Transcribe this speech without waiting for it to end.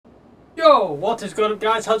Yo, what is going on,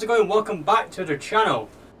 guys? How's it going? Welcome back to the channel.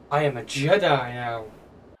 I am a Jedi now.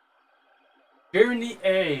 During the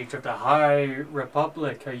age of the High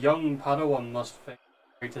Republic, a young Padawan must face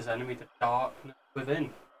the greatest enemy, the darkness within.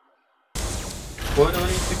 Where do I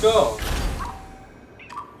need to go?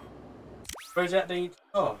 Where's that they need to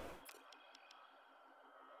go?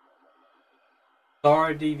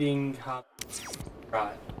 Sorry, being had.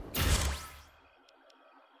 Right.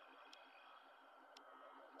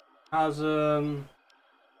 As there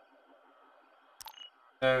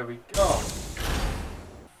we go.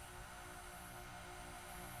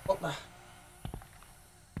 What the?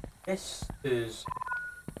 This is.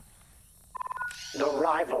 The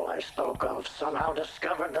rival I spoke of somehow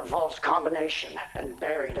discovered the vault's combination and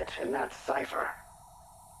buried it in that cipher.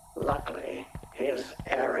 Luckily, his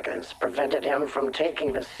arrogance prevented him from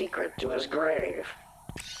taking the secret to his grave.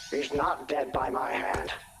 He's not dead by my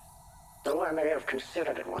hand, though I may have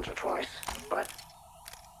considered it once or twice, but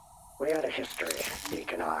we had a history,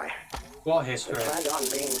 Deke and I. What history? We planned on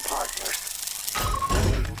being partners.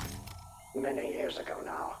 Many years ago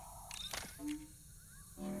now.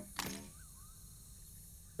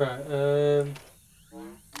 Right,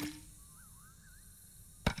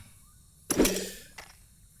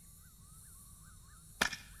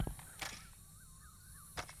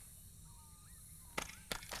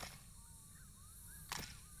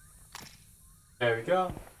 there we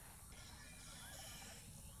go.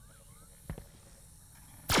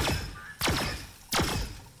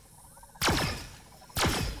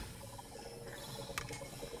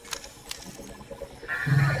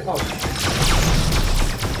 Oh.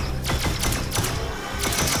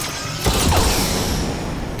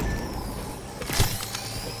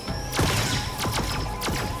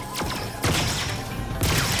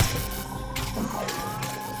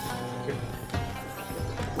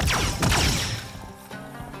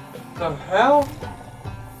 The hell?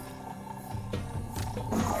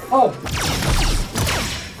 Oh!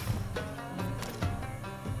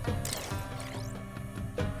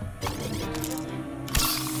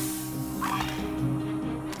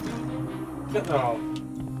 Get no.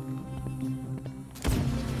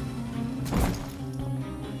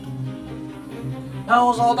 How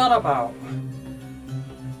was all that about?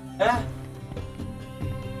 Yeah?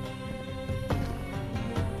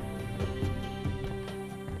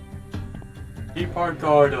 Keep our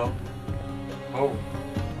guard up. Oh.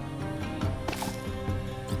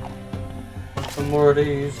 Want some more of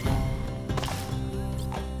these.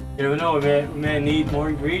 You never know, we may need more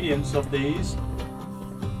ingredients of these.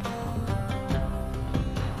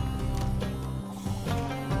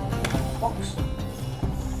 Box.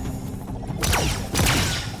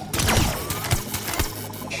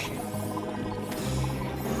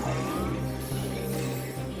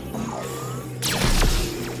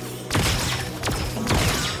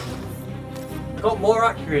 Got more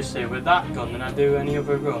accuracy with that gun than I do any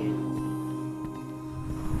other gun.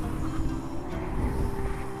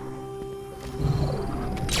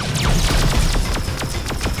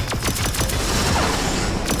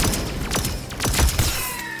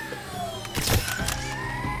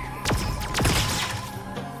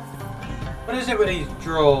 What is it with these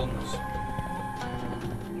drones?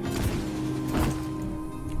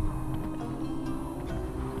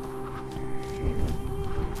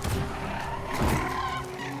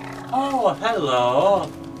 Oh, hello.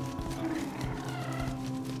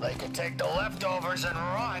 They could take the leftovers and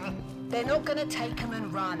run. They're not gonna take them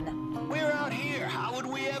and run. We're out here. How would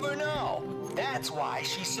we ever know? That's why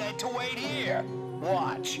she said to wait here.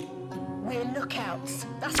 Watch. We're lookouts.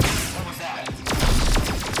 That's What was that?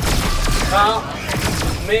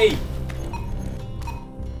 Me.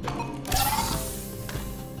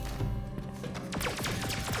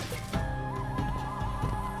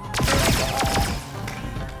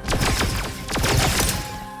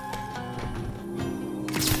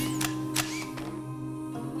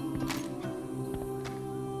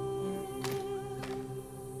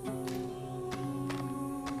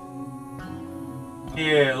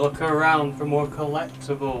 Here, look around for more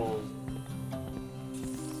collectibles.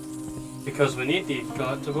 Because we need these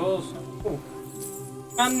collectibles. Ooh.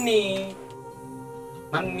 Money!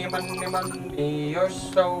 Money, money, money, you're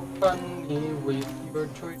so funny with your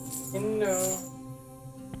choice, you know.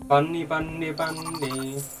 Bunny, bunny,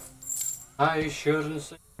 bunny. I shouldn't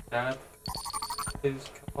say that. Is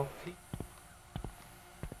copy.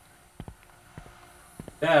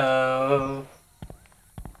 No.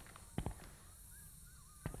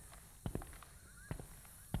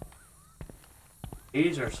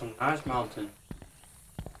 These are some nice mountains.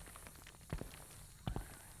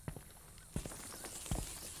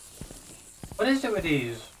 What is it with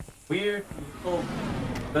these weird little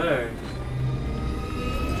bird.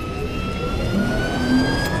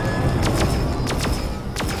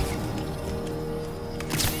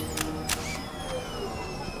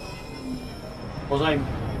 Was I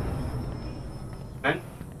meant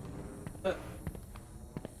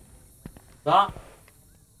that?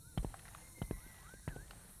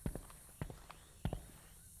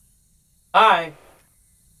 Hi.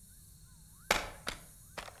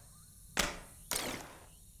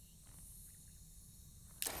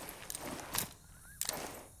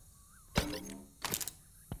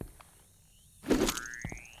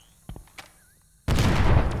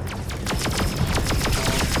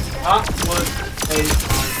 That was a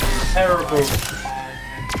terrible.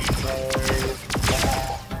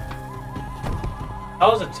 That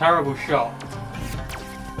was a terrible shot.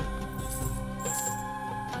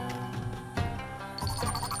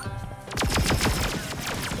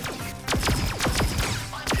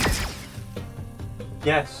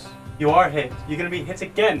 Yes, you are hit. You're gonna be hit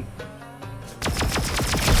again.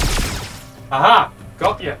 Aha!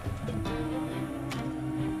 Got you.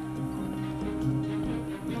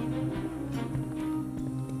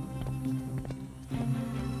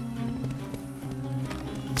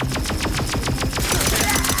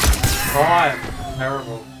 Oh, I'm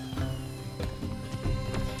terrible.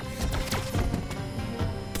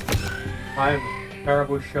 I'm a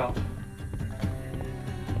terrible shot.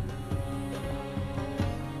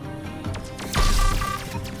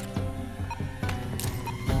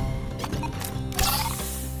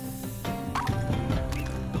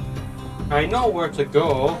 I know where to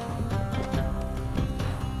go.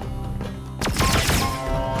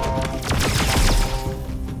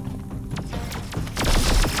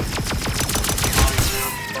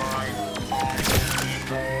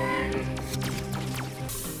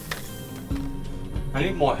 I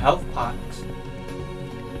need more health packs.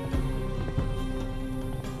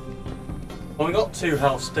 Only got 2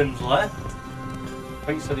 health stims left.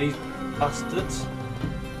 Thanks to these bastards.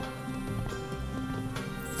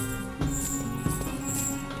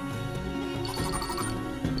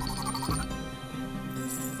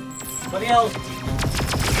 Bloody hell!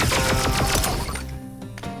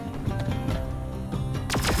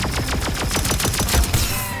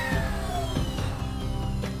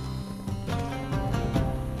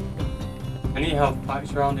 Any health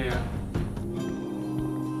packs around here?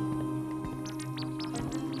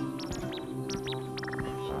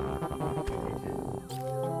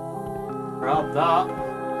 Grab that.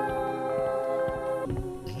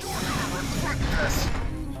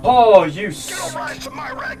 Oh, you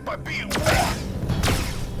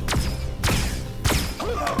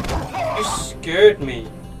You scared me.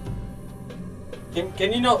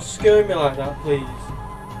 Can you not scare me like that, please?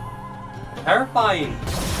 Terrifying.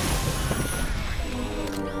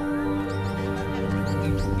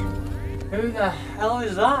 Who the hell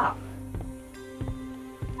is that?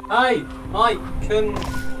 Hey, Mike,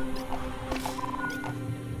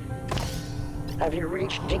 Have you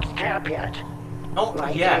reached Dick's camp yet? Not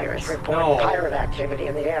My yet. ears report No. pirate activity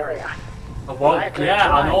in the area. Well, Likely yeah,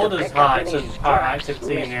 I trying know to there's pick up heights any and pirate scraps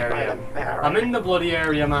activity in the missed by area. the Baron. I'm in the bloody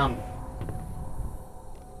area, man.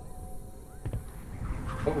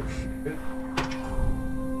 Oh shit.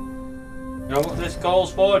 You know what this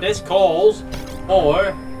calls for? This calls for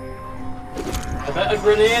a bit of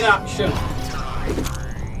grenade action.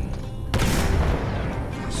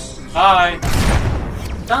 Hi.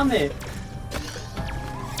 Damn it.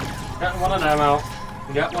 Get one of them out.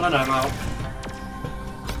 Get one of them out.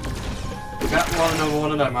 Get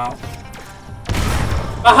one of them out.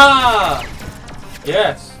 Aha!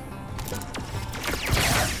 Yes.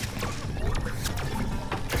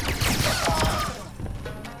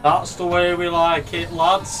 That's the way we like it,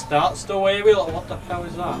 lads. That's the way we like. What the hell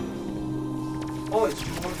is that? Oh, it's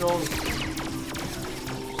one of those.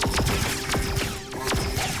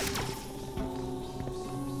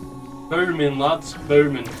 Booming, lads.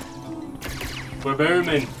 Booming. We're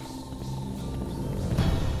booming.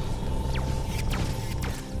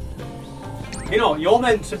 You know, you're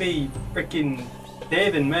meant to be freaking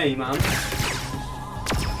saving me, man.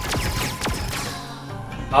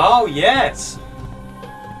 Oh, yes.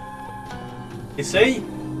 You see?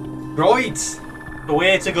 Droids, the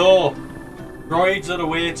way to go. Droids are the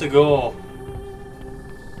way to go.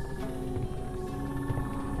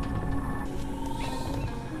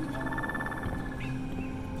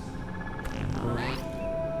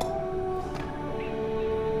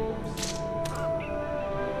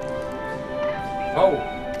 Oh.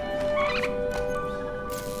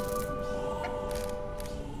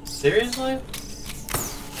 Seriously?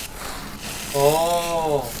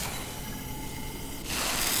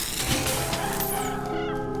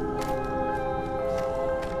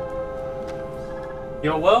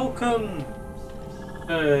 You're welcome,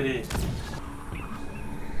 birdie.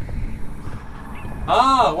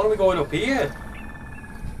 Ah, what are we going up here?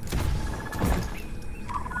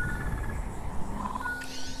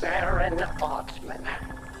 Baron Ottman.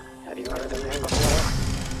 Have you heard the name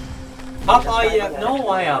before? Have I yet? No,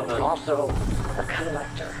 I haven't. Also, a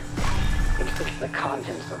collector. He seeks the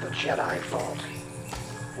contents of the Jedi Vault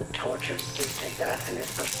and tortures you to death in his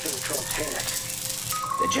pursuit to obtain it.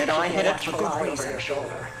 The Jedi hid it for good Over reason. your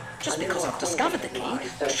shoulder. Just because I've discovered the key,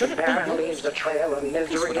 Says shouldn't the be Baron used. leaves a trail of This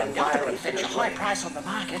misery would and undoubtedly violence in fetch a his high wake. price on the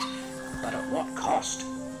market, but at what cost?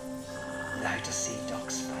 Now to see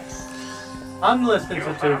Doc's face. I'm listening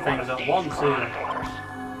to two things at once here.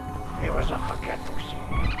 He was a forgetful soul.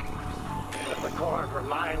 He would record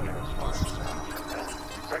reminders for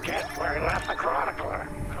himself. Forget where he left the chronicler.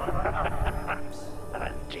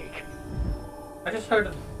 A deek. I just heard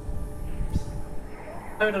an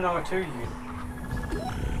R2 unit.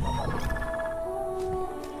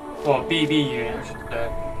 Or BB unit, I should say.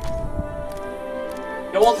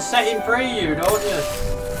 You want to set him free, you, don't you?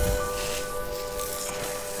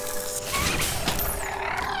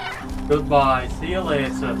 Goodbye, see you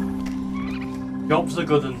later. Job's a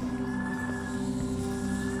good one.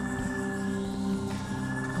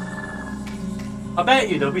 I bet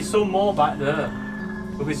you there'll be some more back there.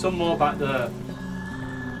 There'll be some more back there.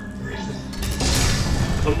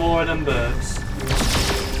 Some more of them birds.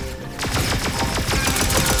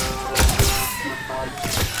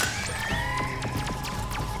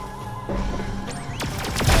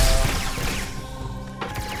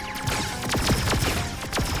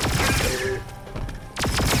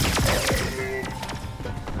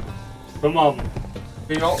 Come on,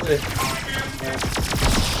 we got this.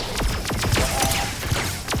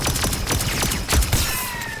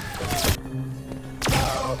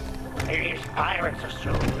 These pirates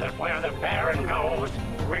assume that where the Baron goes,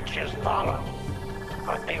 riches follow.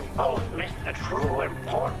 But they've both missed the true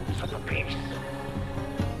importance of the piece.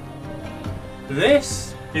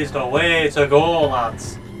 This is the way to go,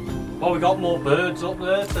 lads. Oh, we got more birds up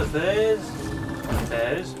there to phase.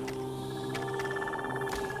 Phase.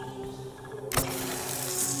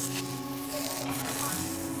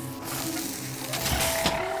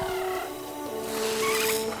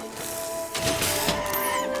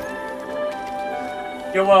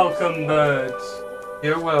 You're welcome, birds.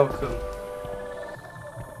 You're welcome.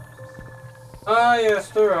 Ah, yes,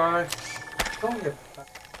 there are. Don't get back.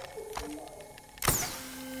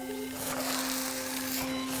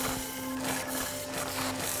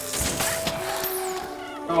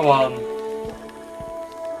 Go on.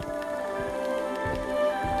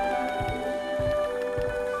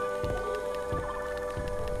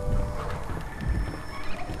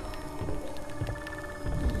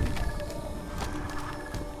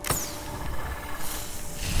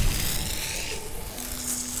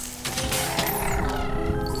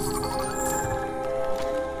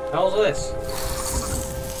 How's this?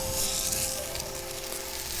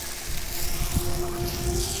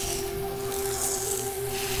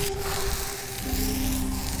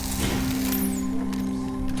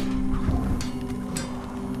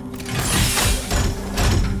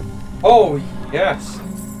 Oh, yes.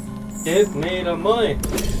 Give me the money.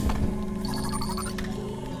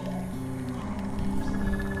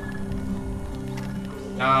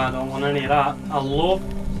 Nah, I don't want any of that. I love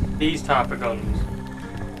these type of guns.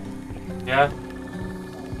 Yeah.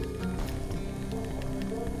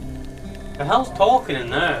 The hell's talking in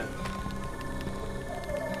there?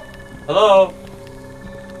 Hello?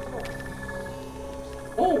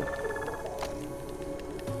 Oh!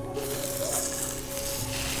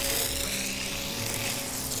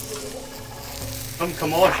 Some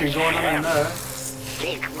commotion going on in there.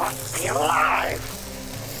 Deke must be alive.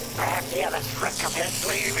 Perhaps he had a trick up his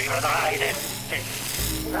sleeve even I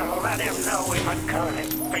didn't. I'll let him know we've uncovered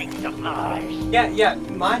his fake supplies. Yeah,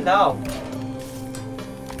 mind out.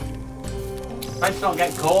 Let's not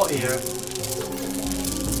get caught here.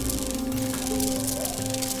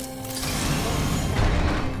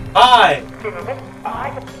 Hi!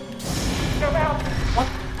 What?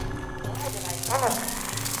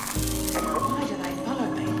 Why do they follow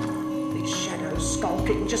me? These shadows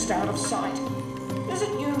skulking just out of sight. Is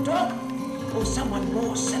it you, Doc? Or someone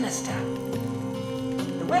more sinister?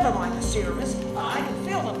 Whoever my pursuer is, I can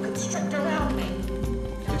feel them constrict around me.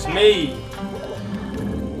 It's me!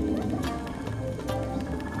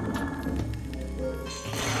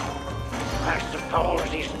 I suppose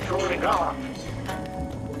he's truly gone.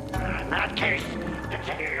 In that case,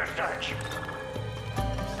 continue your search.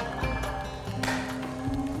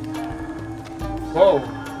 Whoa!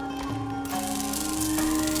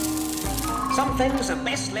 Some things are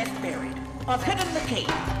best left buried. I've hidden the key,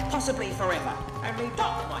 possibly forever. Only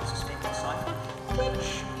Doc might suspect the cipher,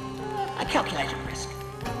 which... a calculated risk.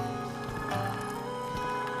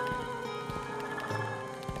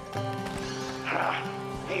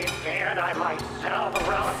 He feared I might sell the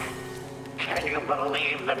relic. Can you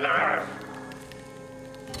believe the nerve?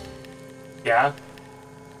 Yeah.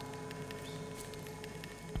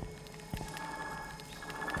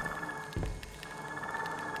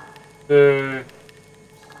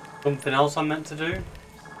 Something else I'm meant to do?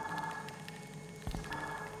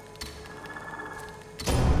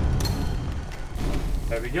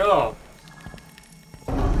 There we go.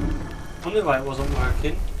 Wonder why it wasn't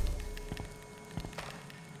working.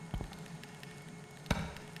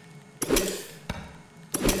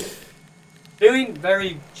 Feeling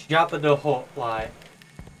very Jabba the Hutt like.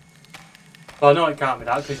 Well, no, it can't be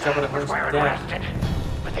that because Jabba the Hutt's We're dead. arrested,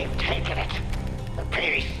 but they've taken it. The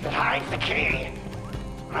piece that hides the key.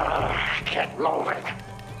 Get moving.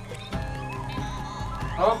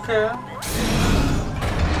 Okay.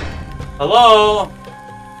 Hello?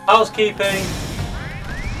 Housekeeping.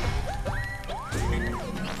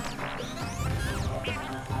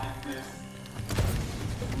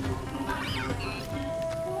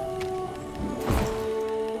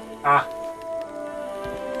 Ah.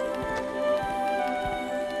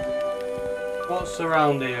 What's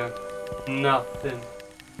around here? Nothing.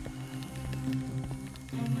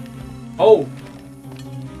 Oh!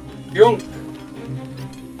 Junk!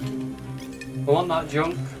 I want that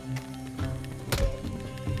junk.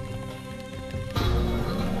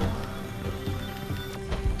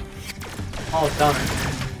 Oh, damn it.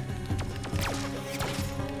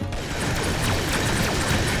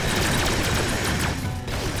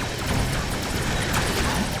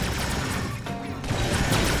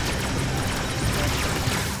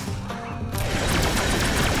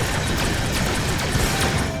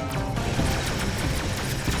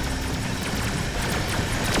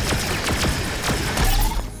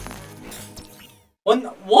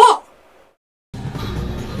 What?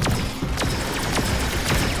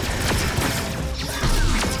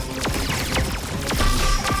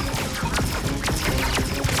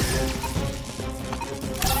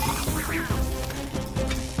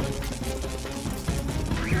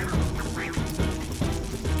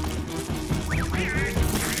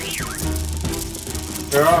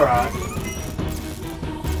 You're alright.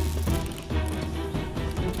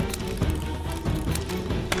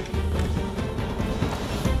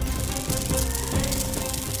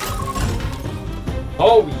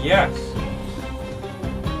 Oh, yes.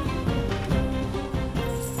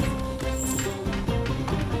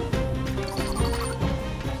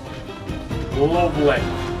 Lovely.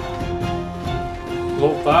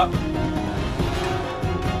 Love that.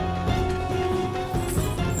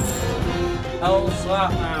 How's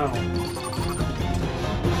that now?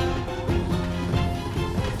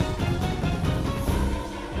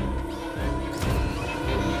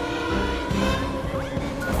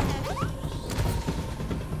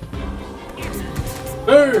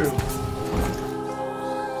 Boom!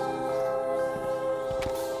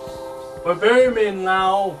 We're booming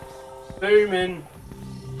now. Booming.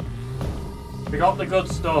 We got the good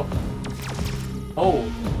stuff. Oh.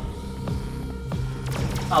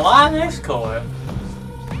 I like this colour.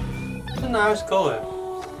 It's a nice colour.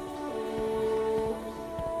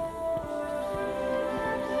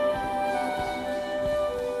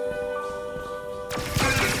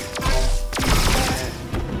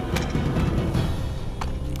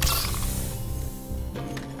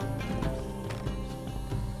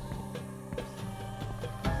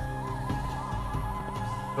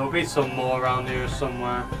 There'll be some more around here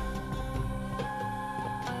somewhere.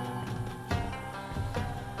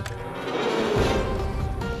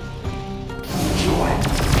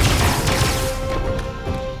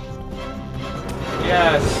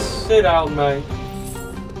 Yes, sit down, mate.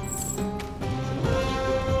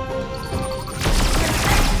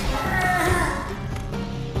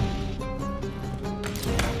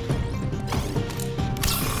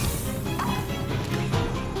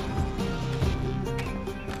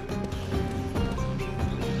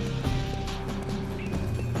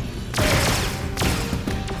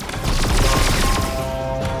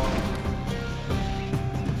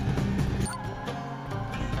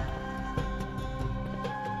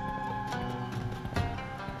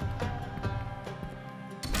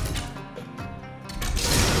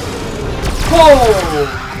 Whoa!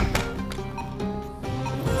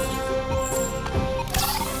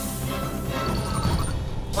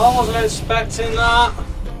 I wasn't expecting that.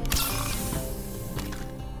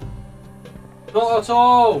 Not at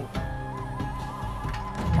all.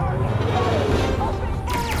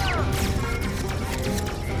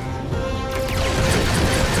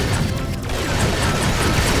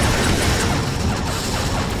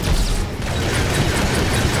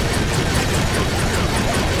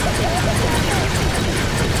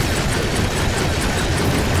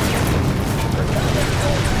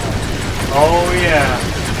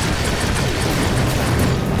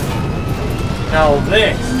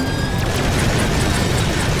 this?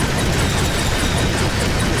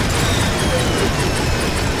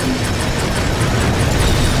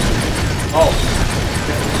 Oh.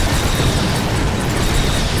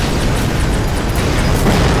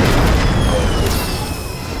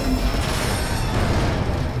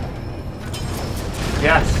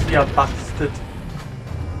 Yes, you bastard.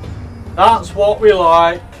 That's what we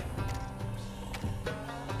like.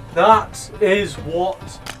 That is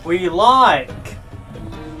what we like.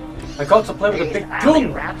 I got to play with a big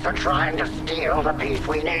gun. Rats are trying to steal the piece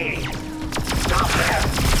we need. Stop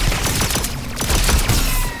them.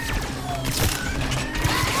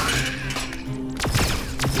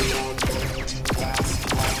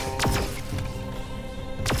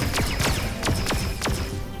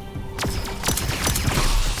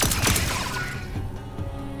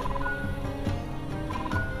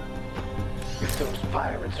 If those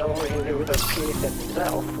pirates only knew the piece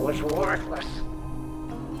itself was worthless.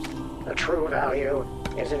 The true value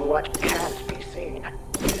is in what can't be seen.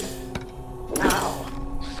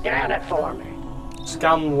 Now, scan it for me.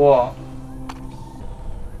 Scan what?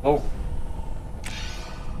 Oh.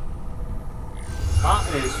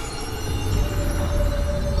 That is...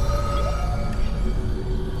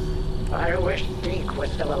 I wish Deke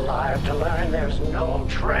was still alive to learn there's no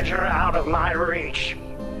treasure out of my reach.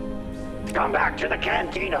 Come back to the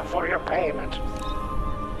cantina for your payment.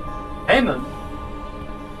 Payment?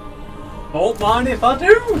 Don't mind if I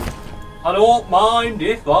do. I don't mind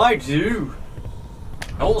if I do.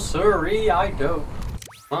 No sirree, I don't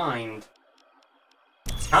mind.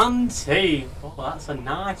 Canteen. Oh, that's a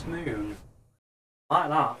nice moon. Like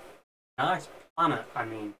that. Nice planet, I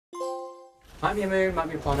mean. Might be a moon, might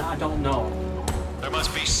be a planet, I don't know. There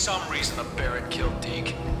must be some reason the Baron killed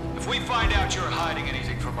Deke. If we find out you're hiding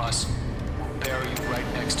anything from us, we'll bury you right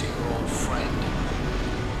next to your old friend.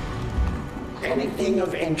 Anything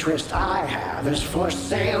of interest I have is for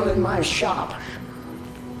sale in my shop.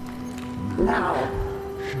 Now,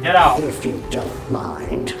 Get out. if you don't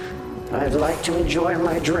mind, I'd like to enjoy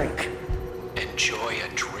my drink. Enjoy a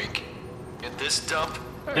drink? In this dump?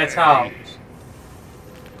 Get out.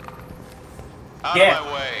 Out Yeah. of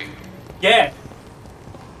my way. Get.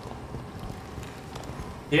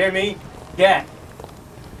 Hear me? Get.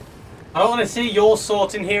 I don't want to see your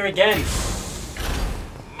sort in here again.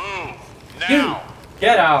 Move. You. Now.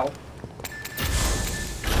 Get out.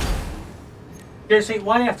 Seriously,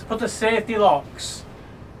 why do you have to put the safety locks?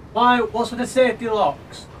 Why? What's with the safety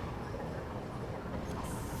locks?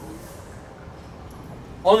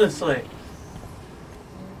 Honestly.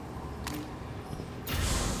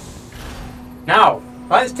 Now,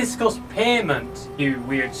 let's discuss payment, you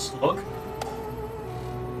weird slug.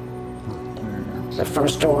 The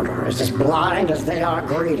First Order is as blind as they are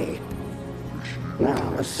greedy.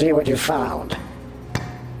 Now, let's see what you found.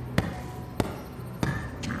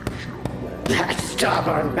 That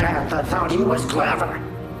stubborn bantha thought he was clever.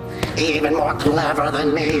 Even more clever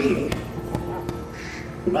than me.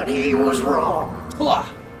 But he was wrong. Blah.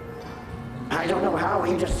 I don't know how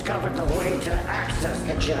he discovered the way to access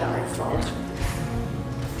the Jedi Vault.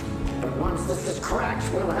 But once this is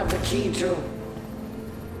cracked, we'll have the key to...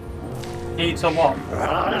 Need some what?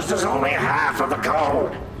 This is only half of the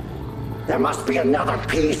code. There must be another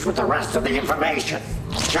piece with the rest of the information.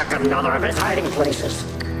 Check another of his hiding places.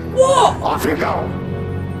 What? Off you go.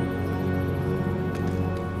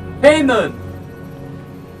 Payment!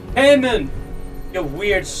 Payment! You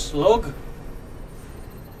weird slug.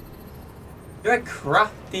 You're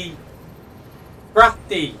crafty.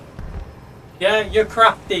 Crafty. Yeah, you're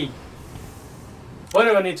crafty. Where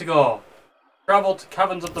do I need to go? Travel to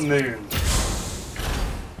Caverns of the Moon.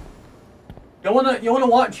 You wanna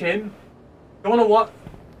watch him? You wanna watch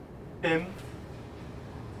him?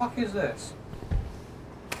 What the fuck is this?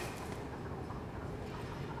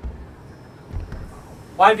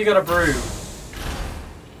 Why have you got a brew?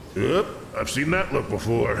 Yep, I've seen that look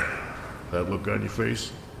before. That look on your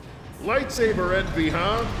face. Lightsaber envy,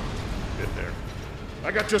 huh? Get there.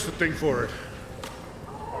 I got just the thing for it.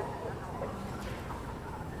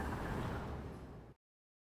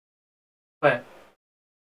 Wait.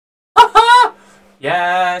 Haha!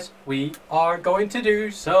 Yes, we are going to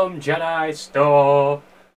do some Jedi stuff.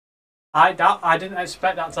 I didn't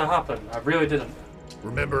expect that to happen. I really didn't.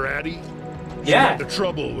 Remember Addie? She Yeah. had the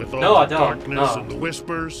trouble with all No, I the don't. darkness No. and the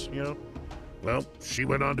whispers, you know? Well, she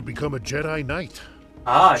went on to become a Jedi Knight.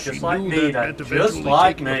 Ah, She just like knew me that then. meant Just eventually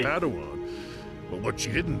like taking a me. Padawan. But what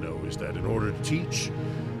she didn't know is that in order to teach,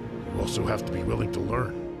 you also have to be willing to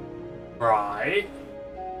learn. Right.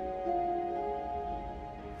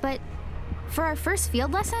 But For our first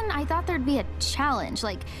field lesson, I thought there'd be a challenge,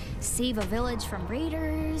 like save a village from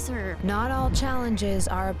raiders or... Not all challenges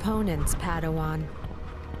are opponents, Padawan.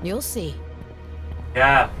 You'll see.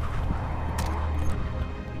 Yeah.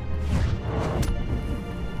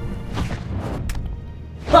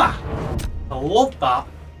 Ha! I love that.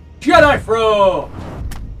 Jedi throw!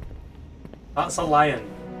 That's a lion.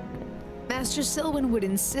 Master Sylwan would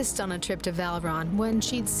insist on a trip to Valron when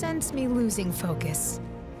she'd sense me losing focus.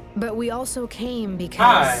 But we also came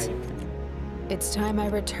because... Hi. It's time I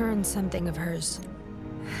returned something of hers.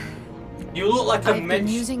 You look like a I've been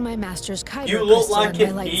using my master's kyber You look crystal like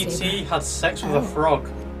and my if E.T. lightsaber. had sex with a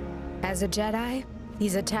frog. As a Jedi,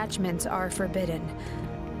 these attachments are forbidden.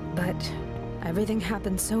 But everything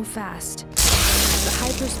happened so fast. The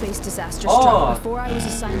hyperspace disaster struck before I was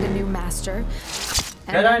assigned a new master.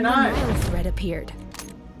 And then the Nile thread appeared.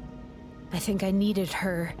 I think I needed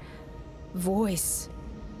her voice,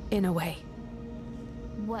 in a way.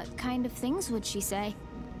 What kind of things would she say?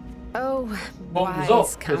 Oh,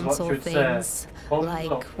 wise counsel things.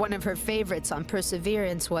 Like one of her favorites on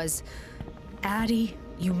Perseverance was, Addie,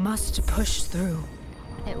 you must push through.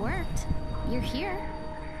 It worked. You're here.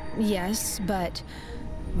 Yes, but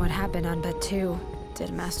what happened on Batu?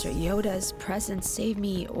 Did Master Yoda's presence save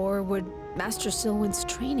me, or would Master Sylwan's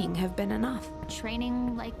training have been enough?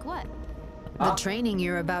 Training like what? The training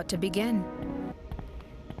you're about to begin.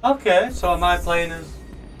 Okay, so am I playing as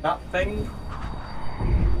that thing?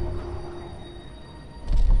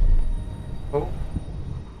 Oh.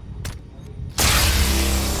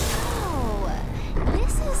 Oh,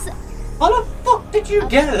 this is... How the fuck did you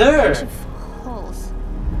get there? Bunch of holes.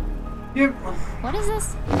 You... What is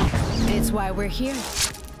this? It's why we're here.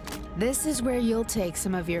 This is where you'll take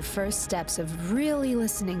some of your first steps of really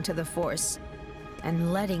listening to the Force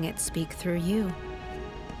and letting it speak through you.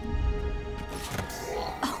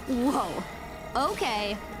 Oh, whoa.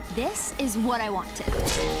 Okay, this is what I wanted.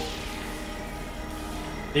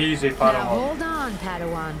 Easy, Padawan. Now hold on,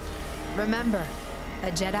 Padawan. Remember,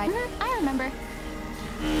 a Jedi... I remember.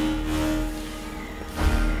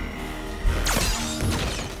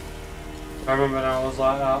 I remember when I was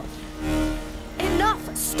like that.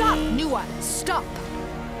 Enough! Stop, Nua! Stop!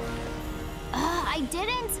 I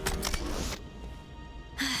didn't.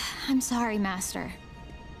 I'm sorry, Master.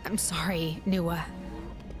 I'm sorry, Nua.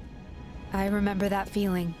 I remember that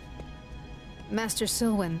feeling. Master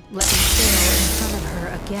Sylwan let me fail in front of her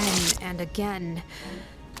again and again.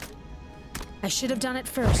 I should have done it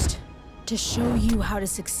first, to show you how to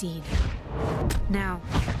succeed. Now,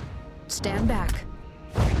 stand back.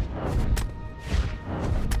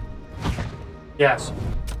 Yes.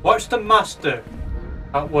 Watch the Master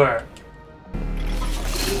at work.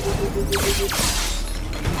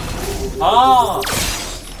 Ah!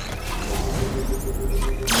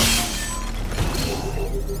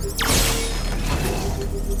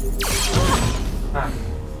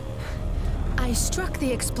 I struck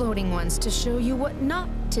the exploding ones to show you what not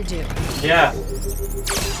to do. Yeah.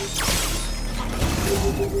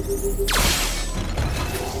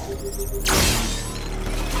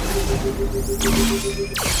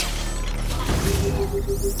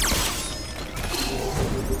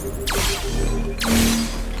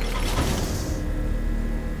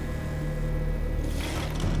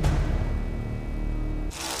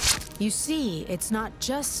 You see, it's not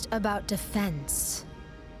just about defense.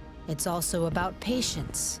 It's also about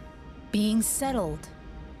patience. Being settled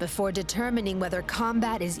before determining whether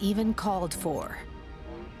combat is even called for.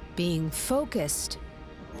 Being focused.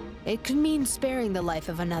 It could mean sparing the life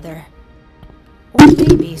of another. Or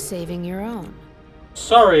maybe saving your own.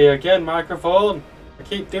 Sorry again, microphone. I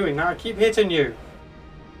keep doing that. I keep hitting you.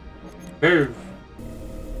 Move.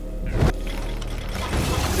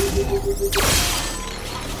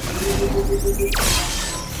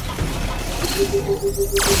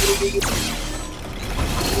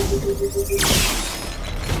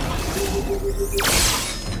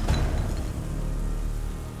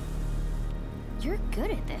 You're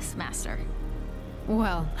good at this, Master.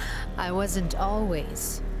 Well, I wasn't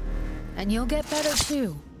always. And you'll get better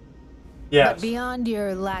too. Yes. But beyond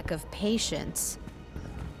your lack of patience,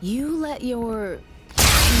 you let your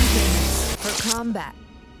eagerness for combat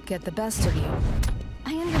get the best of you.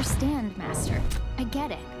 I understand, Master. I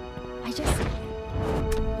get it.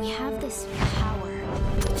 We have this power.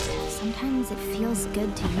 Sometimes it feels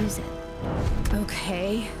good to use it.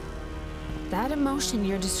 Okay. That emotion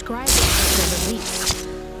you're describing is a release.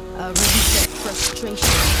 A release of frustration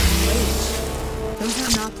and rage. Those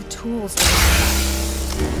are not the tools that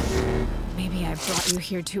I... Maybe I brought you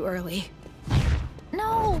here too early.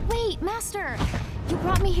 No, wait, Master! You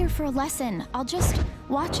brought me here for a lesson. I'll just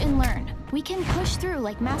watch and learn. We can push through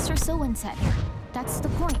like Master Silwyn said. That's the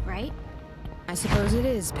point, right? I suppose it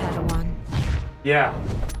is, Padawan. Yeah.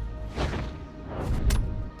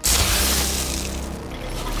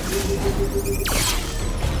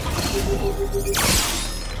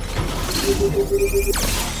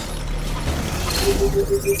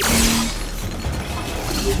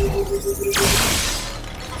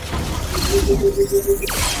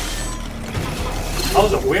 That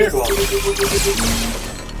was a weird one.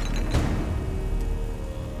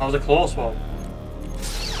 That was a close one.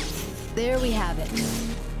 There we have it.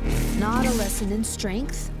 Not a lesson in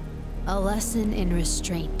strength, a lesson in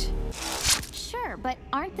restraint. Sure, but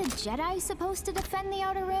aren't the Jedi supposed to defend the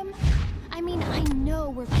Outer Rim? I mean, I know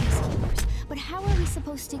we're peacekeepers, but how are we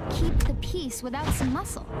supposed to keep the peace without some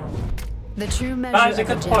muscle? The true measure of a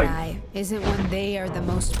good Jedi isn't when they are the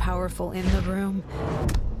most powerful in the room.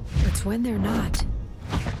 It's when they're not.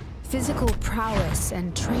 Physical prowess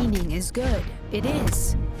and training is good. It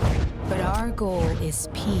is. But our goal is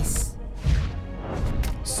peace.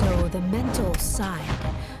 So the mental side,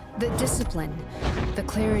 the discipline, the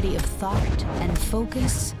clarity of thought and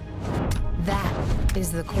focus, that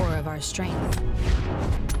is the core of our strength.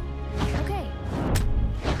 Okay.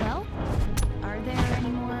 Well, are there any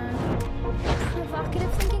more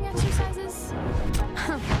provocative thinking exercises?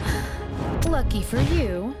 Lucky for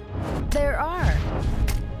you, there are.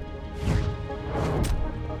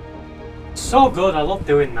 So good, I love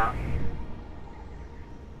doing that.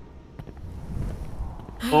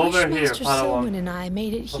 I Over wish here, Master Padawan. Silwyn and I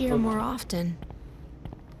made it here more often.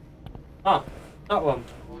 Ah, that one.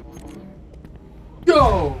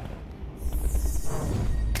 Go!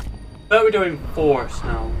 Bet we're doing force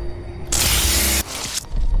now.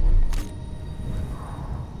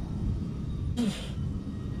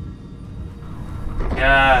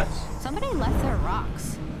 Yes. Somebody left their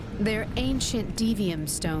rocks. They're ancient devium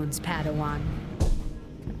stones, Padawan.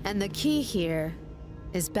 And the key here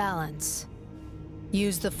is balance.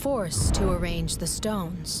 Use the Force to arrange the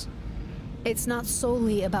stones. It's not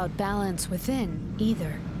solely about balance within,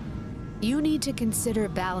 either. You need to consider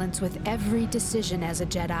balance with every decision as a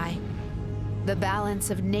Jedi. The balance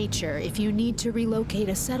of nature if you need to relocate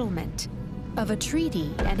a settlement, of a treaty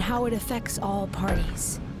and how it affects all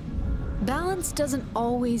parties. Balance doesn't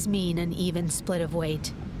always mean an even split of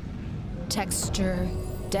weight. Texture,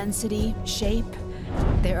 density, shape,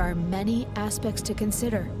 there are many aspects to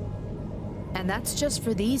consider. And that's just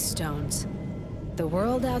for these stones. The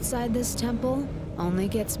world outside this temple only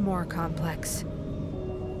gets more complex.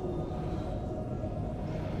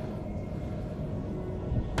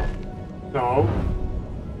 No.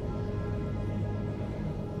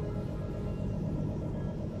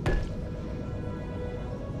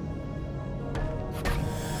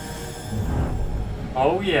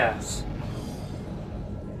 Oh yes.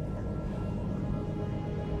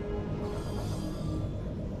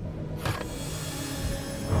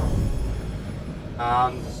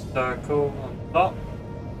 And circle on top.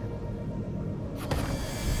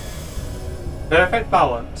 Perfect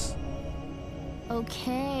balance.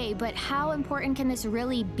 Okay, but how important can this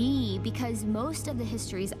really be? Because most of the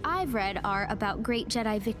histories I've read are about great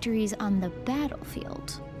Jedi victories on the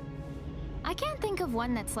battlefield. I can't think of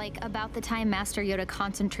one that's like about the time Master Yoda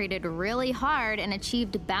concentrated really hard and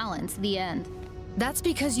achieved balance, the end. That's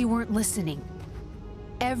because you weren't listening.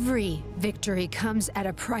 Every victory comes at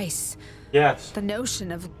a price. Yes. The notion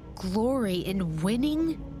of glory in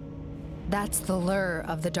winning, that's the lure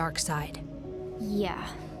of the dark side. Yeah,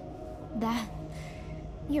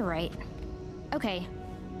 you're right. Okay,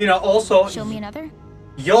 You know, also show me another.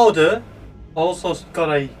 Yoda also got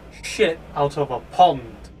a shit out of a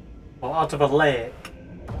pond or out of a lake.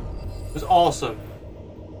 It was awesome.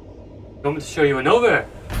 You want me to show you another?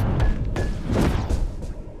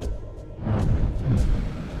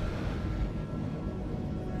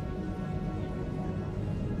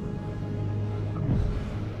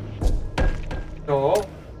 So,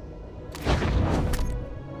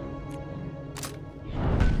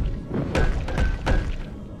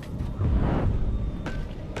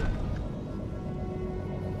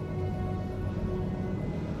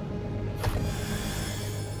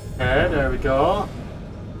 okay, there we go.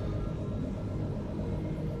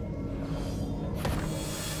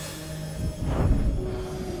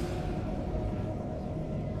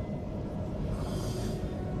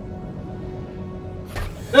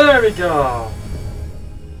 There we go.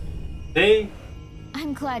 See?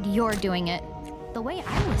 I'm glad you're doing it. The way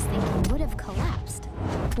I was thinking would have collapsed.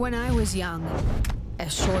 When I was young,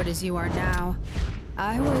 as short as you are now,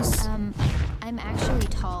 I was... I'm actually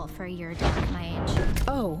tall for your dad my age.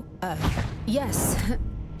 Oh, yes.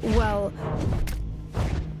 Well...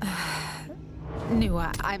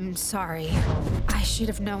 Nua, I'm sorry. I should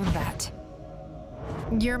have known that.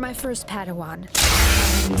 You're my first Padawan,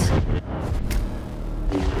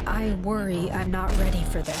 and I worry I'm not ready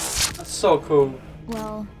for this. That's so cool.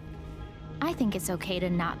 Well, I think it's okay to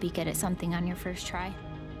not be good at something on your first try.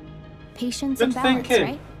 Patience Good and balance, thinking.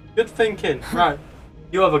 right? Good thinking. Right.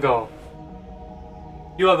 You have a go.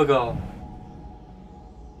 You have a go.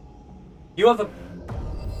 You have a...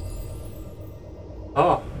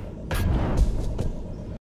 Oh.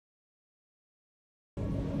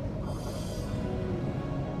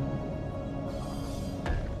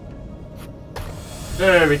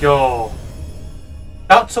 There we go.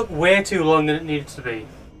 That took way too long than it needed to be.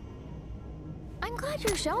 I'm glad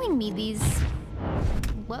you're showing me these...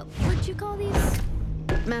 What would you call these?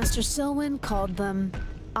 Master Silwyn called them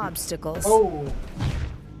obstacles. Oh.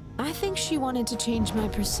 I think she wanted to change my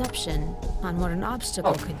perception on what an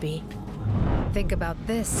obstacle could be. Think about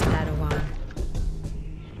this, Padawan.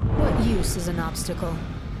 What use is an obstacle?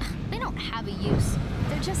 They don't have a use.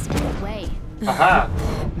 They're just in the way. Aha.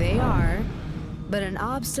 They are, but an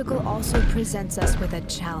obstacle also presents us with a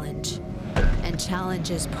challenge. And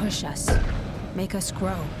challenges push us, make us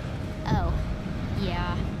grow. Oh,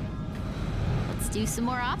 yeah. Let's do some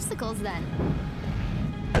more obstacles then.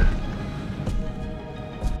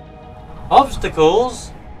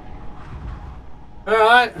 Obstacles?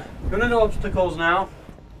 Alright, gonna do obstacles now.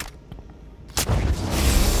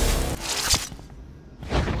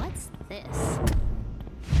 What's this?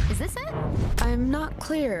 Is this it? I'm not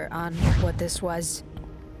clear on what this was.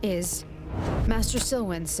 Master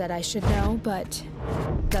Silwyn said I should know, but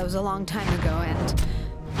that was a long time ago and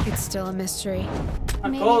it's still a mystery.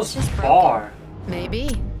 That Maybe goes it's just far. Maybe.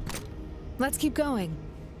 Let's keep going.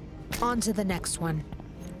 On to the next one.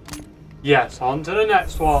 Yes, on to the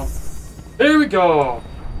next one. Here we go.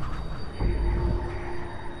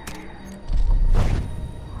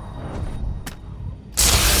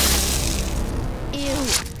 Ew.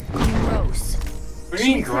 Gross. What do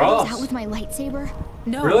you mean Should I clear these gross? out with my lightsaber?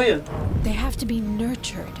 No. Brilliant. They have to be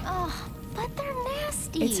nurtured. Ugh, but they're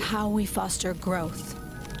nasty. It's how we foster growth.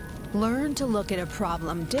 Learn to look at a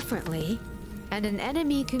problem differently, and an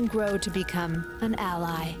enemy can grow to become an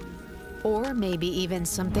ally. Or maybe even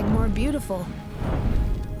something more beautiful.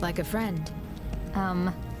 Like a friend.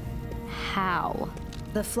 How?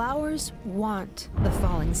 The flowers want the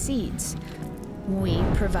falling seeds. We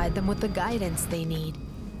provide them with the guidance they need.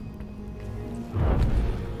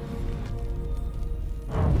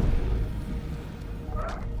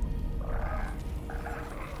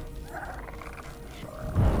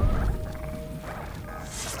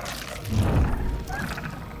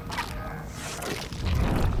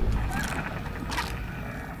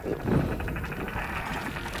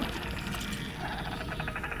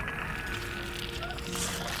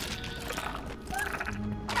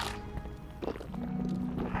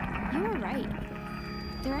 You were right.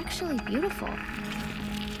 They're actually beautiful.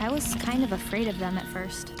 I was kind of afraid of them at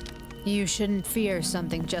first. You shouldn't fear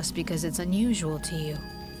something just because it's unusual to you.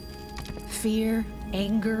 Fear,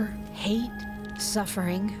 anger, hate,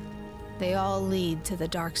 suffering, they all lead to the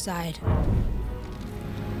dark side.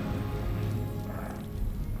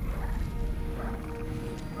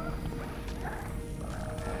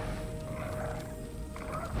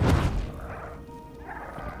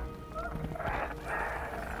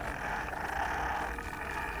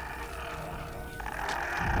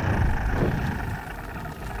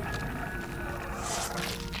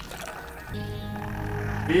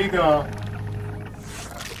 Here you go.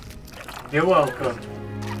 You're welcome.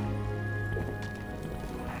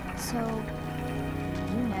 So,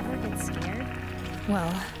 you never get scared?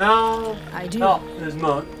 Well, No, I do. not as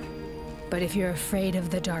much. But if you're afraid of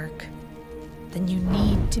the dark, then you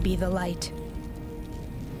need to be the light.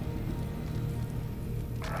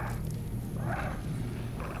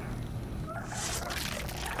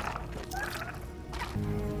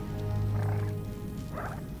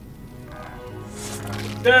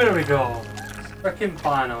 There we go. Frickin'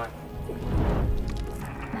 finally.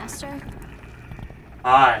 Master,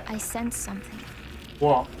 Hi. I sense something.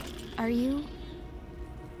 What? Are you...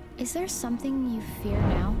 Is there something you fear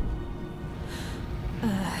now?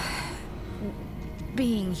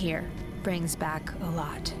 Being here brings back a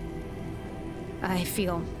lot. I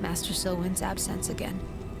feel Master Silwyn's absence again.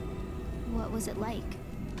 What was it like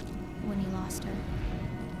when you lost her?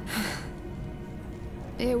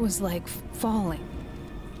 It was like falling.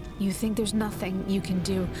 You think there's nothing you can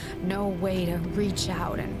do, no way to reach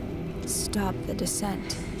out and stop the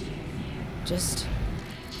descent. Just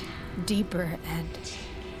deeper and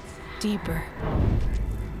deeper.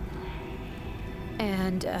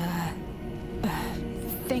 And,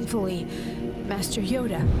 Thankfully, Master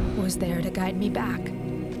Yoda was there to guide me back.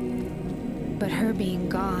 But her being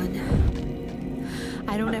gone,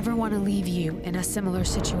 I don't ever want to leave you in a similar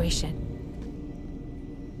situation.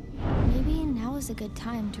 Maybe now is a good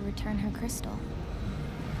time to return her crystal.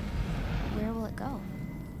 Where will it go?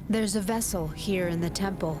 There's a vessel here in the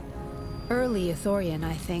temple. Early Ithorian,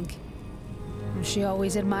 I think. She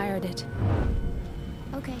always admired it.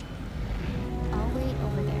 Okay. I'll wait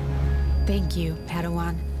over there. Thank you,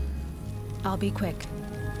 Padawan. I'll be quick.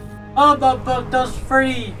 Oh, but that's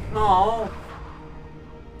free. No.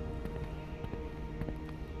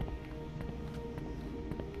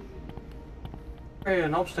 Hey,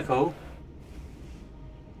 an obstacle.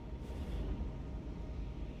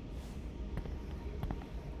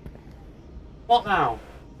 What now?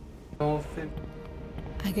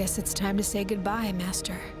 I guess it's time to say goodbye,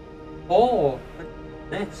 Master. Oh,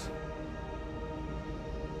 this.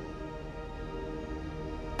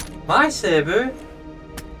 My saber.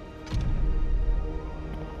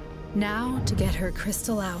 Now to get her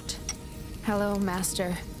crystal out. Hello,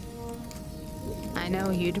 Master. I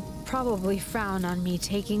know you'd probably frown on me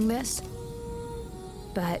taking this,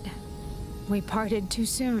 but we parted too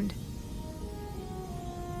soon.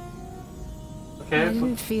 Okay. I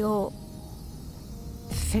didn't feel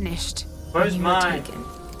finished. Where's when you were mine? taken.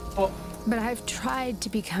 Oh, But I've tried to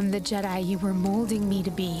become the Jedi you were molding me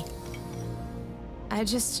to be. I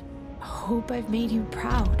just hope I've made you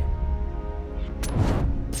proud.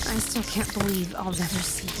 I still can't believe I'll never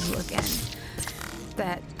see you again.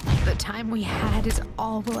 That the time we had is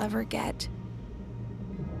all we'll ever get.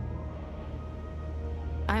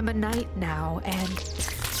 I'm a knight now, and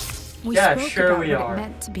we Yeah, spoke sure about we what are. it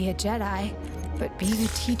meant to be a Jedi, but being a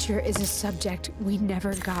teacher is a subject we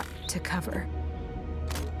never got to cover.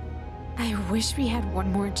 I wish we had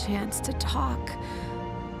one more chance to talk,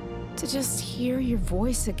 to just hear your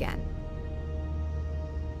voice again.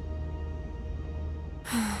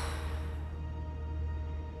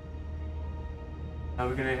 are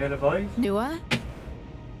we gonna hear the voice? Nua?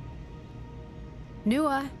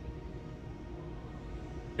 Nua?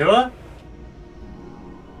 Nua?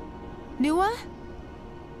 Nua?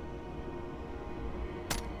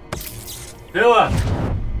 Nua?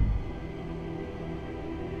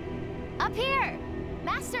 Up here!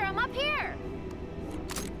 Master, I'm up here!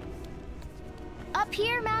 Up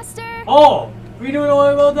here, Master! Oh, we doing all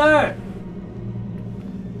about there.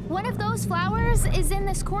 One of those flowers is in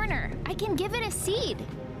this corner. I can give it a seed.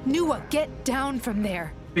 Nua, get down from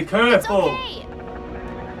there. Be It's careful. okay.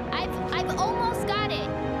 I've almost got it.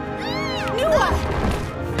 Nua!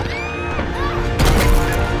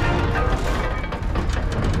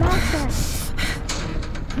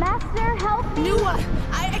 Master, help me! Nua!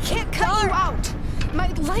 I can't cut you out! My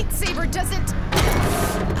lightsaber doesn't...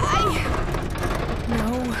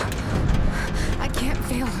 No. I can't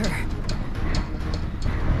fail her.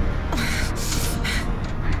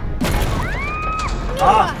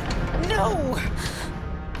 Ah. Nua! No!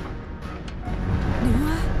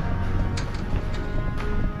 Nua?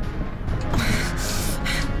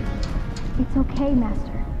 It's okay,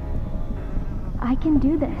 Master. I can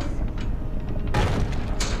do this.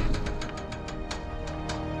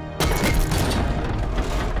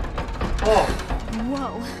 Oh,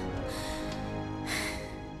 Whoa.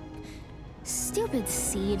 Stupid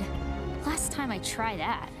seed. Last time I tried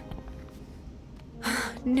that.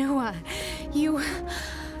 Nua, you...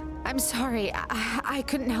 I'm sorry. I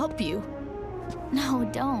couldn't help you. No,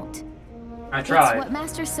 don't. I It's tried. what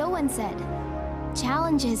Master Sowen said.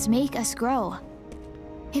 Challenges make us grow.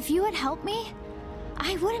 If you had helped me,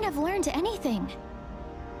 I wouldn't have learned anything.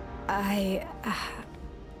 I...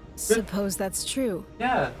 suppose that's true.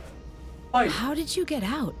 Yeah. Fight. How did you get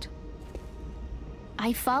out?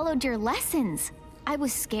 I followed your lessons. I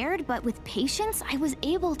was scared, but with patience, I was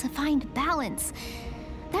able to find balance.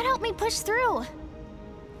 That helped me push through.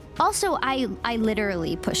 Also, I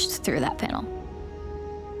literally pushed through that panel.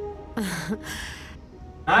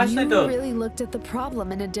 Nicely You done. really looked at the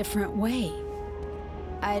problem in a different way.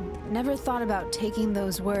 I'd never thought about taking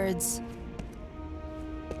those words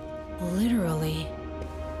literally.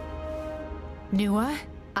 Nua,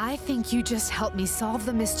 I think you just helped me solve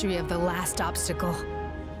the mystery of the last obstacle.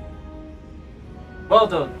 Well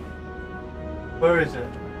done. Where is it?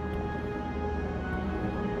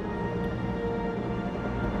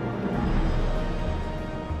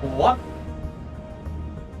 What?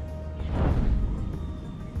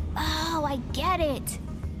 Oh, I get it.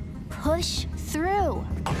 Push through.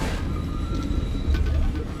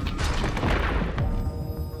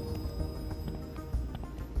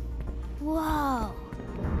 Whoa.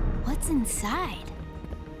 What's inside?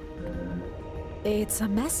 It's a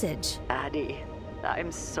message. Addie,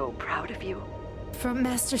 I'm so proud of you. From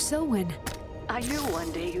Master Silwyn. I knew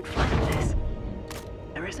one day you'd find this.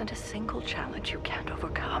 There isn't a single challenge you can't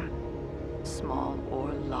overcome. Small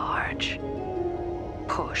or large.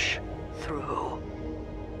 Push through.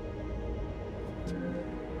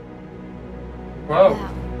 Whoa.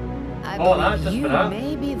 Wow. I Just believe for you that.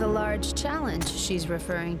 may be the large challenge she's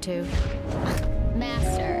referring to.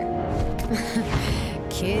 Master.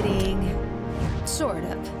 Kidding. Sort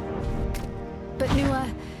of. But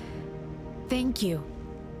Nua, thank you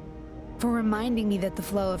for reminding me that the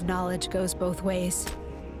flow of knowledge goes both ways.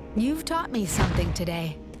 You've taught me something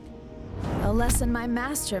today. A lesson my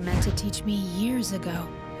master meant to teach me years ago.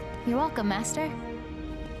 You're welcome, Master.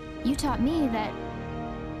 You taught me that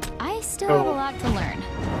I still have a lot to learn.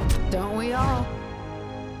 Don't we all?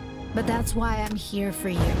 But that's why I'm here for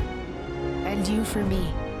you. And you for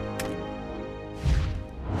me.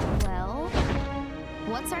 Well,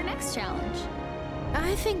 what's our next challenge?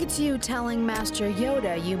 I think it's you telling Master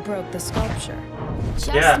Yoda you broke the sculpture.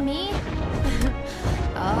 Just me?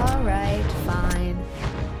 All right, fine.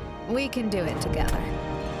 We can do it together.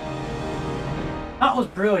 That was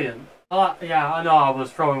brilliant. Yeah, I know I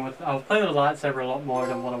was playing with the lightsaber a lot more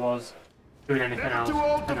than what I was doing anything Never else. too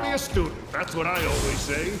old to be a student. That's what I always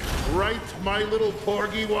say. Right, my little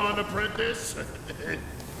Porgy-Wan apprentice?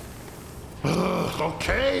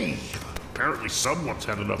 Okay. Apparently someone's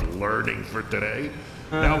had enough learning for today.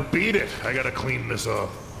 Now beat it. I gotta clean this up.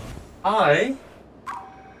 I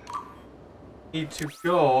need to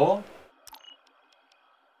go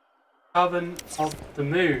Cavern of the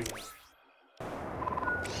Moon.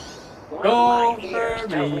 One Go of my ears for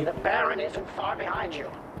tells me. me the Baron isn't far behind you.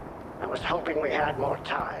 I was hoping we had more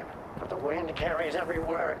time, but the wind carries every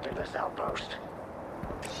word through this outpost.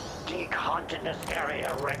 Deke haunted this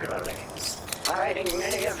area regularly, hiding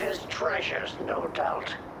many of his treasures, no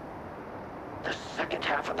doubt. The second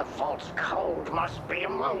half of the vault's code must be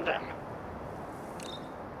among them.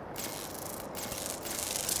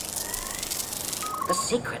 The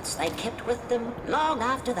secrets they kept with them long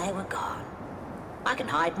after they were gone. I can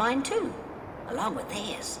hide mine too, along with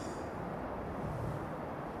theirs.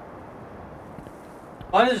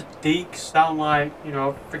 Why does Deke sound like, you know,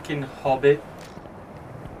 a freaking hobbit?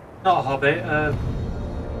 Not a hobbit,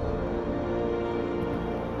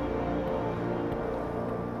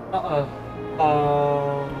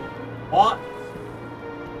 what?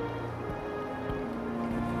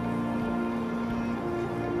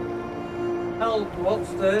 Hell,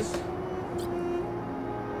 what's this?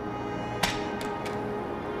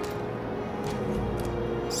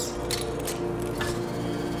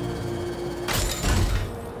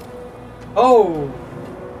 Oh!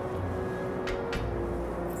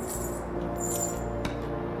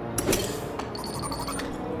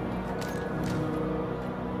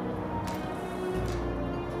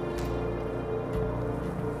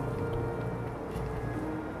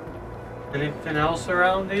 Anything else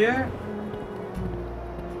around here?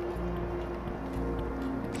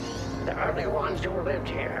 The early ones who lived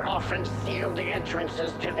here often sealed the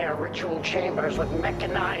entrances to their ritual chambers with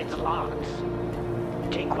mechanized locks.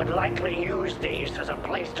 Deke would likely use these as a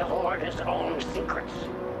place to hoard his own secrets.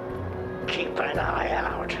 Keep an eye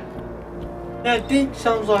out. Yeah, Deke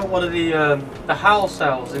sounds like one of the house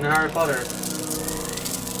elves in Harry Potter.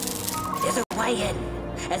 There's a way in,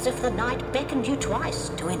 as if the night beckoned you twice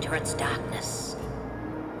to enter its darkness.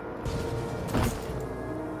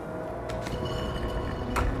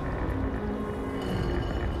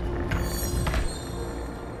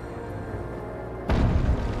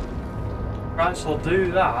 Right, so I'll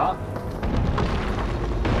do that.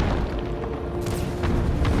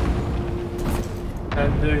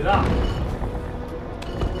 And do that.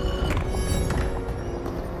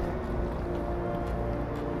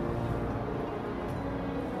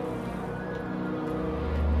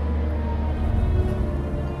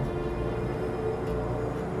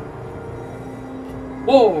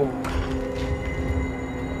 Whoa!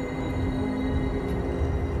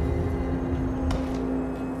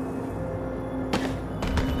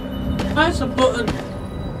 That's a button.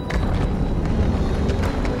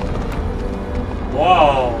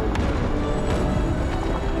 Wow.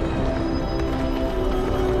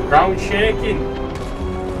 Ground shaking.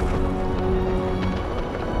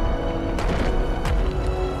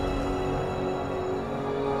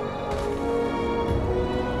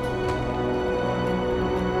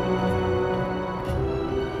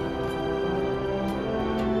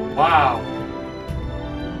 Wow.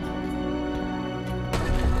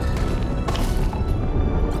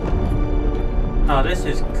 Oh, this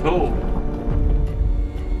is cool.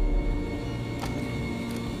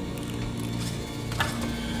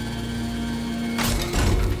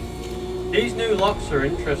 These new locks are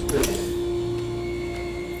interesting.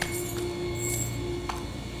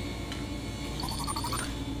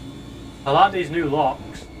 I like these new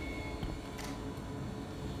locks.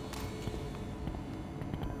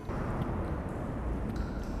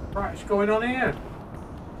 Right, what's going on here?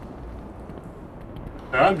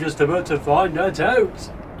 I'm just about to find that out.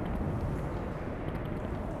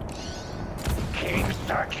 Keep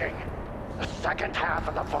searching. The second half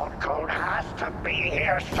of the vault code has to be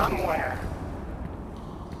here somewhere.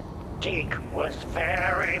 Deke was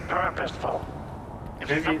very purposeful. If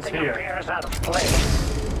Maybe it's something here. appears out of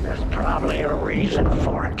place, there's probably a reason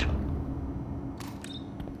for it.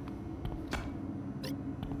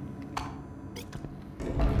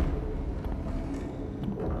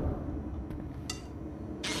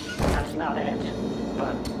 That's not it,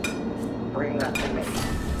 but bring that to me.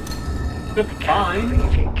 Fine. Can't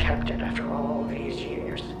believe he kept it after all these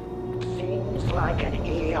years. Seems like an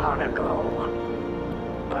eon ago.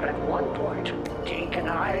 But at one point, Deke and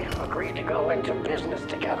I agreed to go into business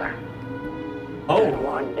together. Oh. Then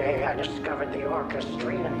one day I discovered the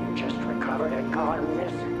orchestrina you just recovered had gone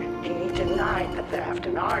missing. He denied the theft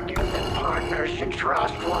and argued that partners should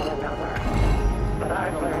trust one another. But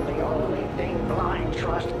I've learned the only thing blind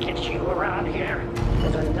trust gets you around here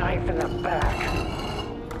is a knife in the back.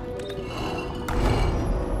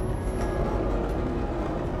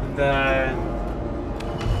 Then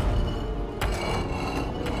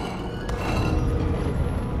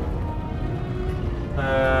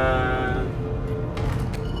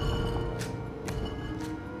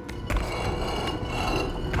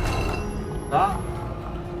that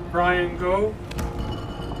triangle.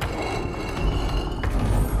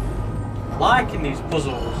 Liking these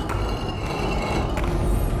puzzles.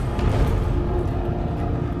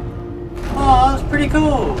 Oh, that's pretty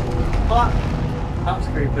cool. That's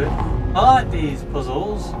creepy. I like these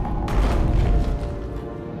puzzles.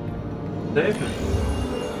 David.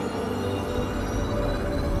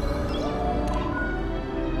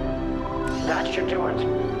 That should do it.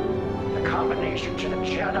 The combination to the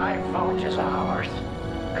Jedi vault is ours.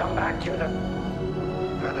 Come back to the...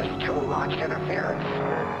 There's too much interference.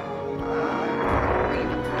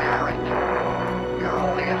 Leave Barrett. Your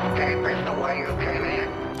only escape is the way you came in.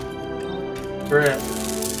 Great.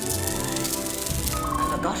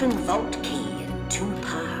 Forgotten vault key in 2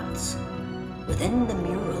 parts. Within the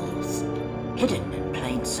murals, hidden in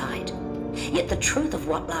plain sight. Yet the truth of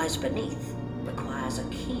what lies beneath requires a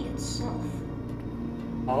key itself.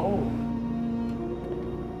 Oh.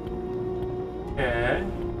 Okay.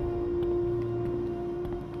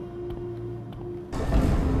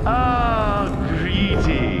 Ah,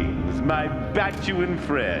 greetings, my Batuan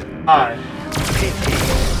friend. Hi. Pity.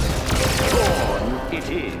 Born it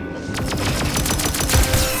is.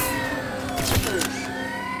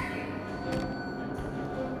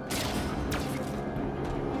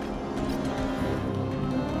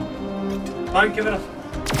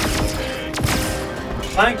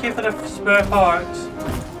 Thank you for the spare parts.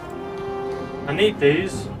 I need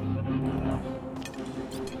these.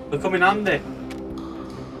 They'll come in handy.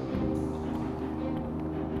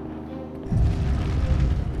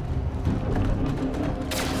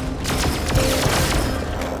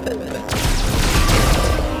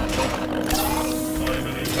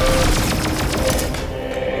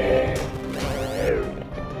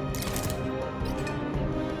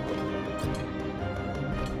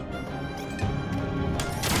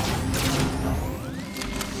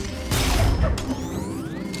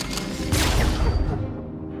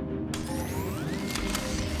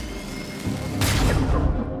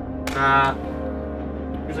 Nah.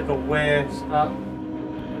 Seems like a waste.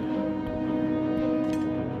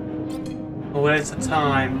 A waste of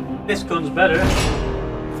time. This gun's better.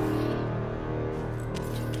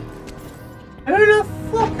 Who the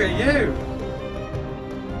fuck are you?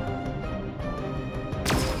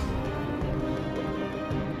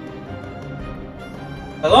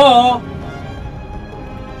 Hello?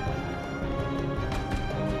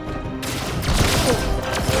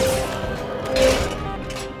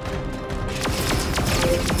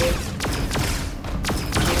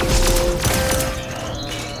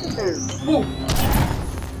 Oh.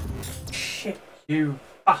 Shit, you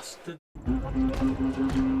bastard.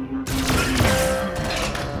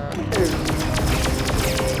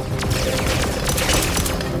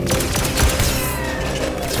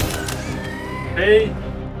 Hey,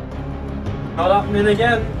 not happening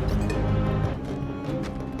again.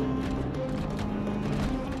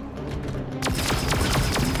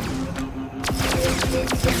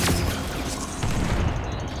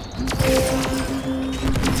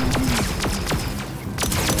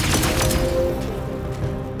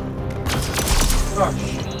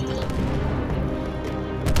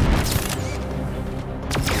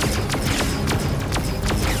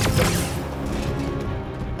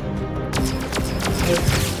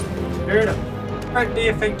 frick do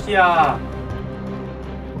you think you are?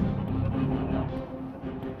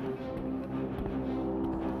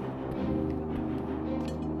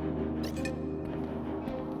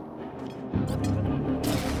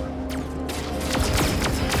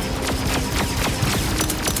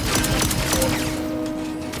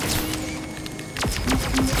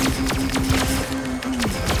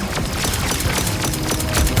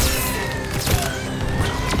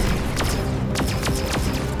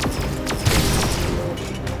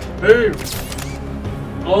 Move!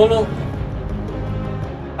 Blown up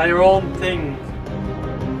by your own thing.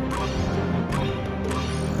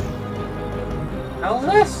 How's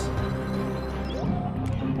this?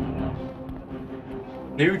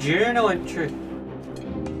 New journal entry.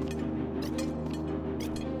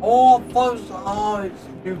 Oh, I thought it was, oh, it's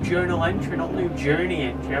new journal entry, not new journey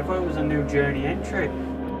entry. I thought it was a new journey entry.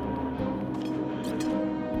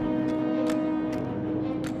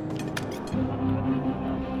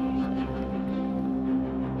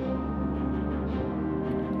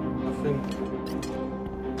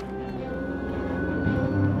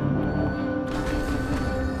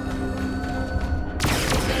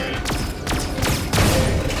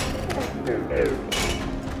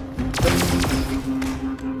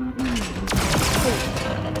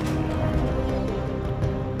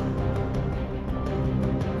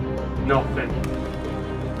 Nothing.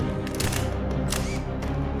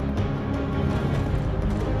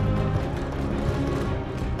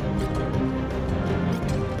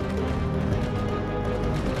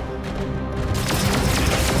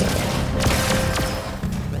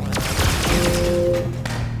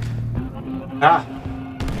 Ah.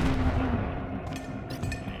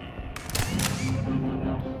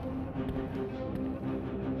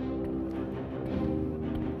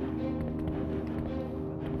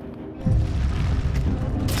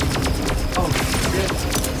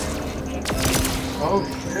 Oh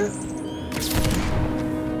shit.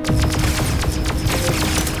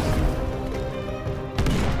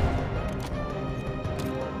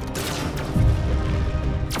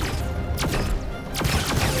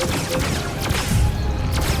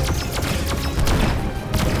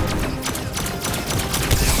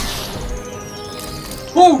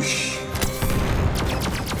 Whoosh!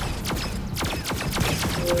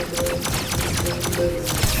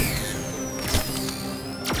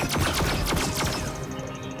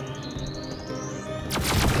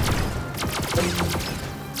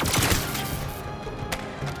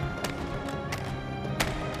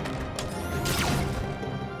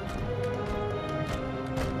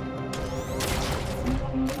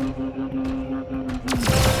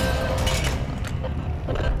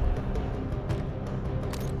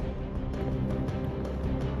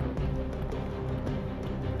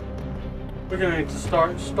 We're gonna need to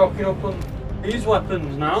start stocking up on these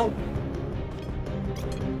weapons now.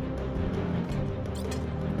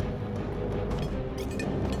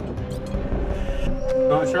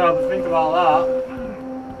 Not sure how to think about that.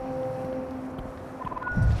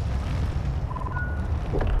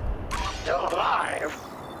 Still alive?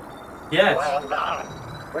 Yes. Well done.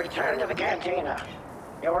 Return to the cantina.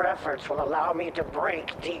 Your efforts will allow me to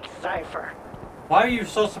break Deke's cipher. Why are you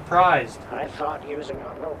so surprised? I thought using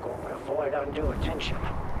a local would avoid undue attention.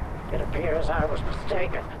 It appears I was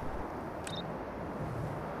mistaken.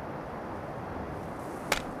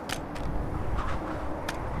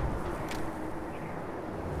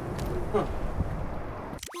 Huh.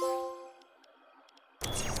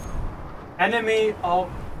 Enemy of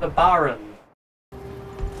the Baron.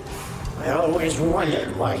 I always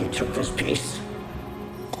wondered why he took this piece.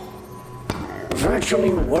 Virtually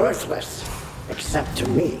worthless, except to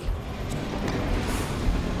me.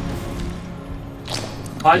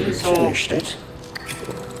 Why is it so... Finished it.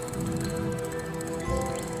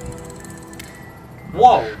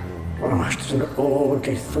 Whoa! Oh, it's an old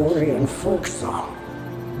Ithorian folk song.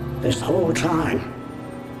 This whole time.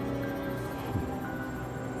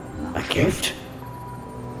 A gift?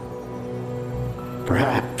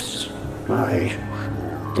 Perhaps my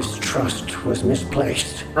distrust was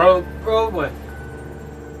misplaced. Probably.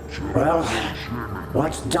 Well,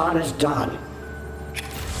 what's done is done.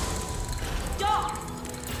 Doc!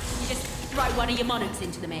 You just throw one of your monarchs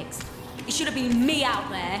into the mix. It should have been me out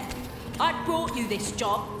there. I brought you this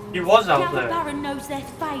job. He was out now there. The Baron knows their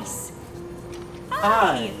face.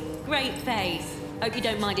 Hi. Great face. Hope you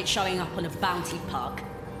don't mind it showing up on a bounty pug.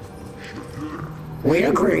 We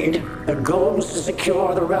agreed. The goal was to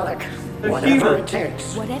secure the relic. Whatever it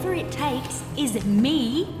takes. Whatever it takes is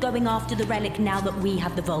me going after the relic now that we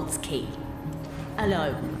have the vault's key.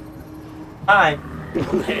 Alone. Hi.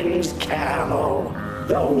 Lynn's Camo.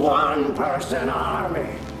 The one-person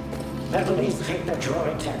army. At least take the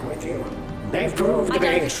droid tech with you. They've proved to be...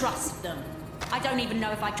 I don't trust them. I don't even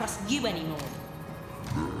know if I trust you anymore.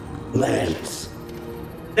 Lance.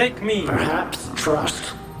 Take me. Perhaps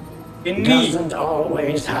trust In me. doesn't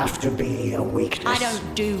always have to be a weakness. I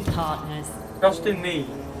don't do partners. Trust in me.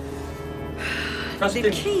 Trust The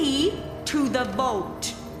in key to the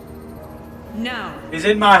vault. Now. is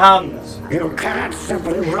in my hands. You can't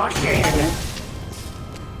simply rush in.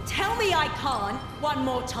 Tell me I can't one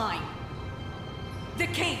more time. The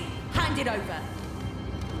key. Hand it over.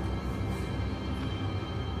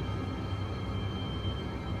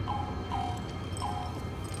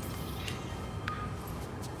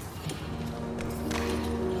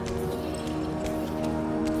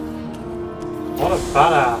 What a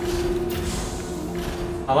badass.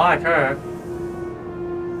 I like her.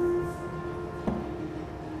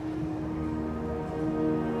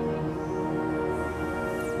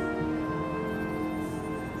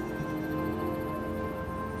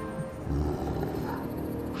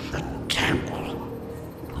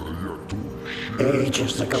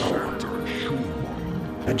 Ages ago,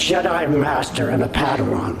 a Jedi Master and a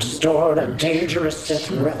Padawan stored a dangerous Sith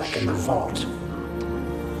relic in the vault.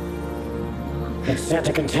 It's said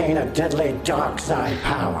to contain a deadly dark side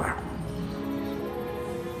power.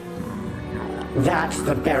 That's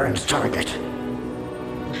the Baron's target.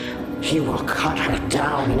 He will cut her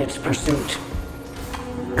down in its pursuit.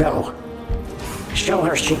 Go. Show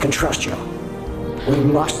her she can trust you. We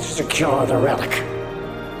must secure the relic.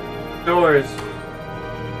 Doors.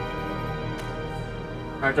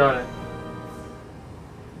 I got it.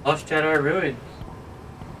 Lost Jedi Ruins.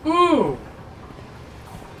 Ooh!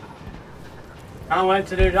 Can't wait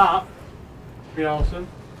to do that. Be awesome.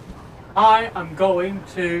 I am going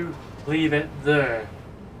to leave it there.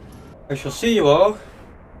 I shall see you all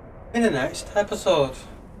in the next episode.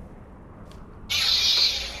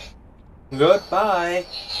 Goodbye.